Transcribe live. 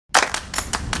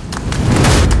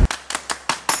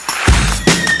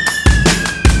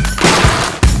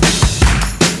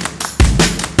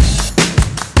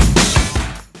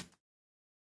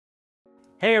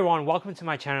Hey everyone, welcome to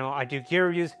my channel. I do gear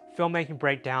reviews, filmmaking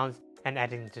breakdowns, and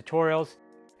editing tutorials.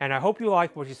 And I hope you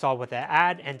like what you saw with that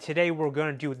ad, and today we're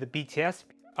going to do the BTS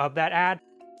of that ad.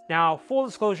 Now, full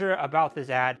disclosure about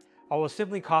this ad, I was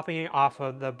simply copying it off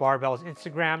of the Barbell's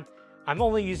Instagram. I'm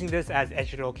only using this as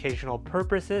educational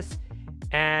purposes,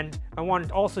 and I wanted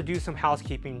to also do some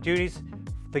housekeeping duties.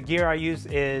 The gear I use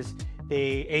is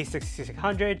the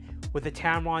A6600 with the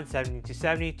Tamron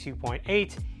 70-70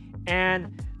 2.8,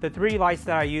 and the three lights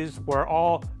that I used were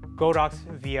all Godox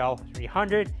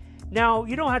VL300. Now,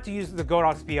 you don't have to use the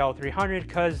Godox VL300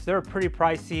 because they're pretty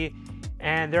pricey,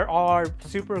 and there are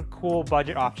super cool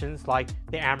budget options like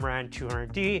the Tamron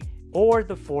 200D or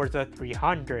the Forza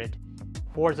 300. The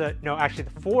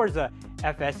Forza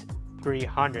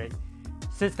FS300.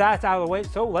 Since that's out of the way,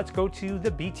 so let's go to the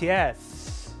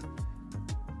BTS.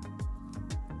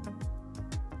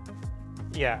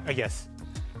 Yeah, I guess.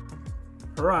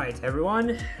 Alright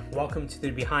everyone, welcome to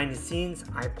the behind the scenes.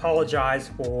 I apologize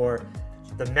for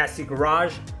the messy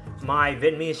garage. My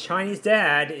Vietnamese Chinese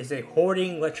dad is a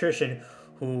hoarding electrician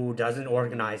who doesn't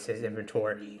organize his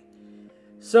inventory.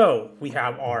 So we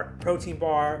have our protein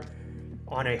bar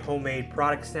on a homemade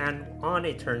product stand on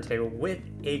a turntable with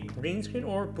a green screen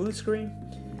or blue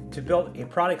screen. To build a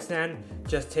product stand,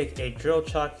 just take a drill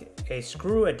chuck, a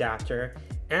screw adapter,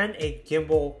 and a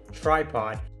gimbal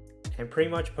tripod and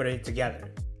pretty much put it together.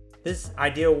 This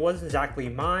idea wasn't exactly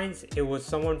mine, it was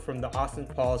someone from the Austin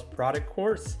Paul's product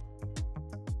course.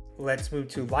 Let's move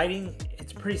to lighting.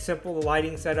 It's pretty simple, the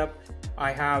lighting setup.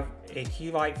 I have a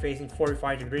key light facing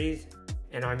 45 degrees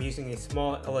and I'm using a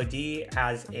small LED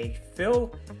as a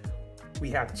fill.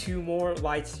 We have two more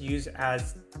lights used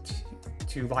as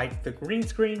to light the green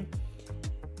screen.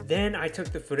 Then I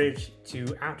took the footage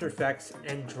to After Effects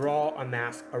and draw a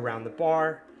mask around the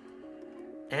bar.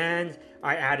 And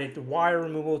I added wire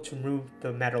removal to remove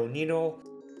the metal needle.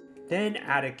 Then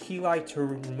added key light to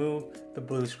remove the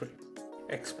blue screen.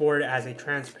 Export it as a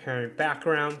transparent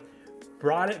background.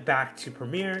 Brought it back to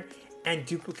Premiere and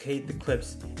duplicate the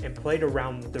clips and played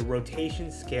around with the rotation,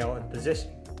 scale, and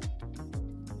position.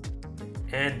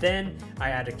 And then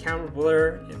I added camera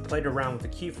blur and played around with the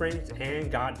keyframes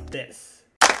and got this.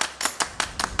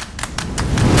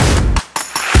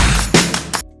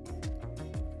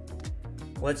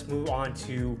 Let's move on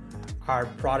to our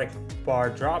product bar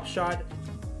drop shot.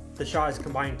 The shot is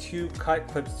combining two cut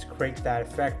clips to create that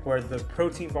effect where the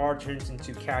protein bar turns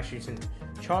into cashews and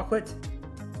chocolate.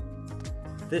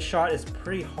 This shot is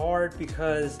pretty hard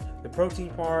because the protein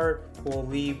bar will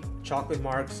leave chocolate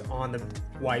marks on the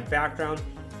white background.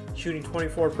 Shooting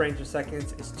 24 frames per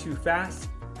second is too fast.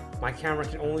 My camera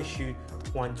can only shoot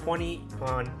 120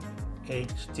 on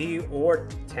HD or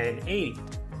 1080.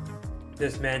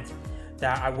 This meant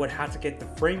that I would have to get the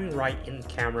framing right in the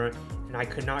camera and I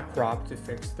could not crop to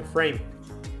fix the framing.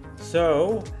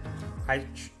 So I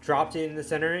dropped it in the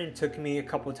center and it took me a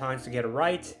couple of times to get it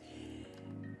right.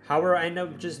 However, I ended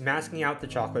up just masking out the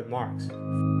chocolate marks.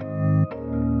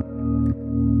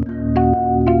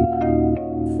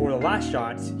 For the last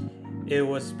shot, it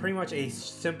was pretty much a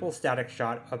simple static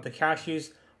shot of the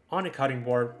cashews on a cutting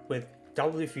board with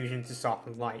double diffusion to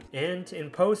soften light. And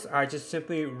in post, I just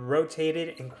simply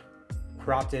rotated and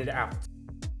cropped it out.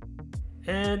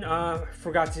 And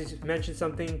forgot to mention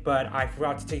something, but I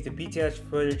forgot to take the BTS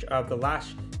footage of the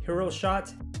last hero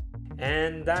shot,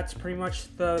 and that's pretty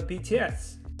much the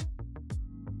BTS.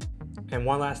 And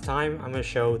one last time, I'm going to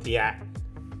show the ad.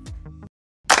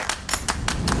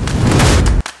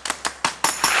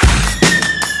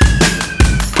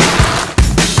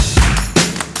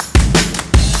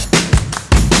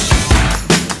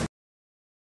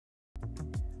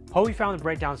 Hope you found the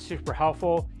breakdown super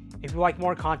helpful. If you like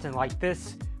more content like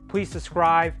this, please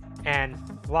subscribe and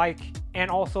like, and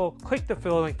also click the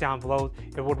affiliate link down below.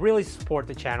 It would really support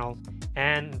the channel.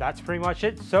 And that's pretty much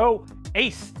it. So,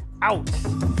 Ace out.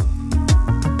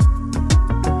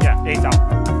 Yeah, Ace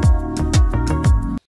out.